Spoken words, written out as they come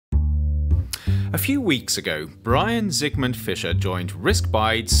A few weeks ago, Brian Zikmund-Fisher joined Risk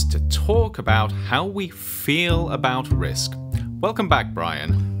Bites to talk about how we feel about risk. Welcome back,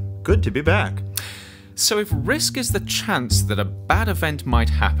 Brian. Good to be back. So if risk is the chance that a bad event might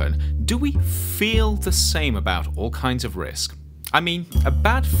happen, do we feel the same about all kinds of risk? I mean, a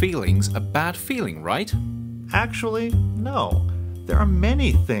bad feeling's a bad feeling, right? Actually, no. There are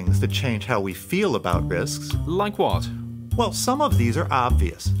many things that change how we feel about risks. Like what? Well, some of these are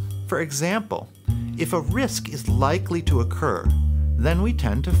obvious. For example, if a risk is likely to occur, then we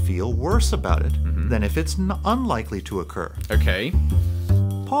tend to feel worse about it than if it's unlikely to occur. Okay.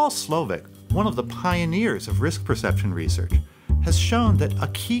 Paul Slovic, one of the pioneers of risk perception research, has shown that a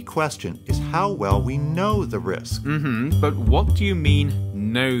key question is how well we know the risk. But what do you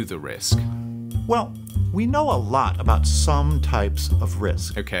mean, know the risk? Well, we know a lot about some types of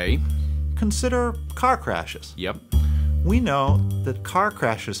risk. Okay. Consider car crashes. Yep. We know that car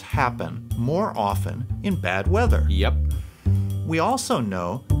crashes happen more often in bad weather. Yep. We also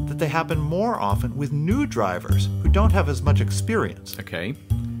know that they happen more often with new drivers who don't have as much experience. Okay.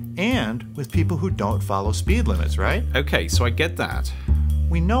 And with people who don't follow speed limits, right? Okay, so I get that.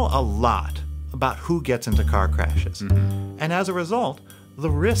 We know a lot about who gets into car crashes. And as a result, the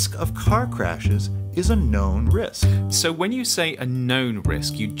risk of car crashes is a known risk. So when you say a known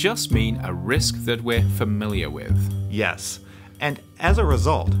risk, you just mean a risk that we're familiar with. Yes. And as a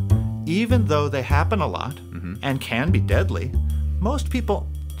result, even though they happen a lot and can be deadly, most people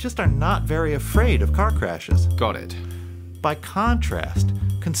just are not very afraid of car crashes. Got it. By contrast,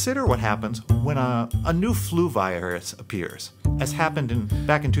 consider what happens when a new flu virus appears, as happened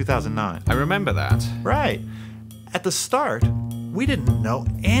back in 2009. I remember that. Right. At the start, we didn't know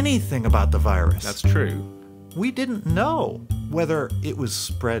anything about the virus. That's true. We didn't know whether it was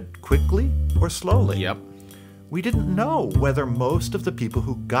spread quickly or slowly. Yep. We didn't know whether most of the people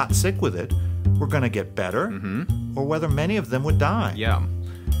who got sick with it were going to get better or whether many of them would die. Yeah.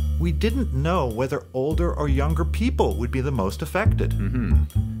 We didn't know whether older or younger people would be the most affected.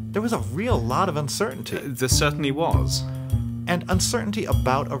 There was a real lot of uncertainty. There certainly was. And uncertainty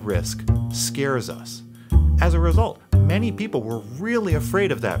about a risk scares us. As a result, many people were really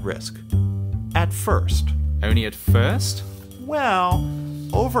afraid of that risk. At first. Only at first? Well,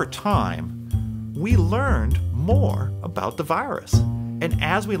 over time, we learned more about the virus. And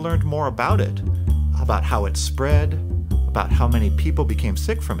as we learned more about it, about how it spread, about how many people became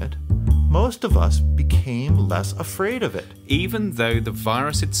sick from it, most of us became less afraid of it. Even though the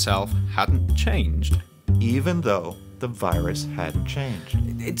virus itself hadn't changed? Even though the virus hadn't changed.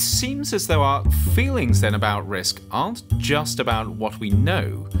 It seems as though our feelings then about risk aren't just about what we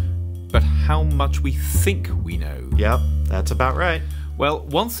know, but how much we think we know. Yep, that's about right. Well,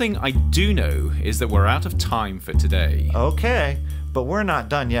 one thing I do know is that we're out of time for today. Okay, but we're not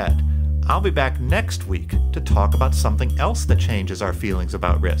done yet. I'll be back next week to talk about something else that changes our feelings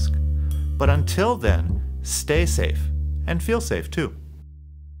about risk. But until then, stay safe and feel safe too.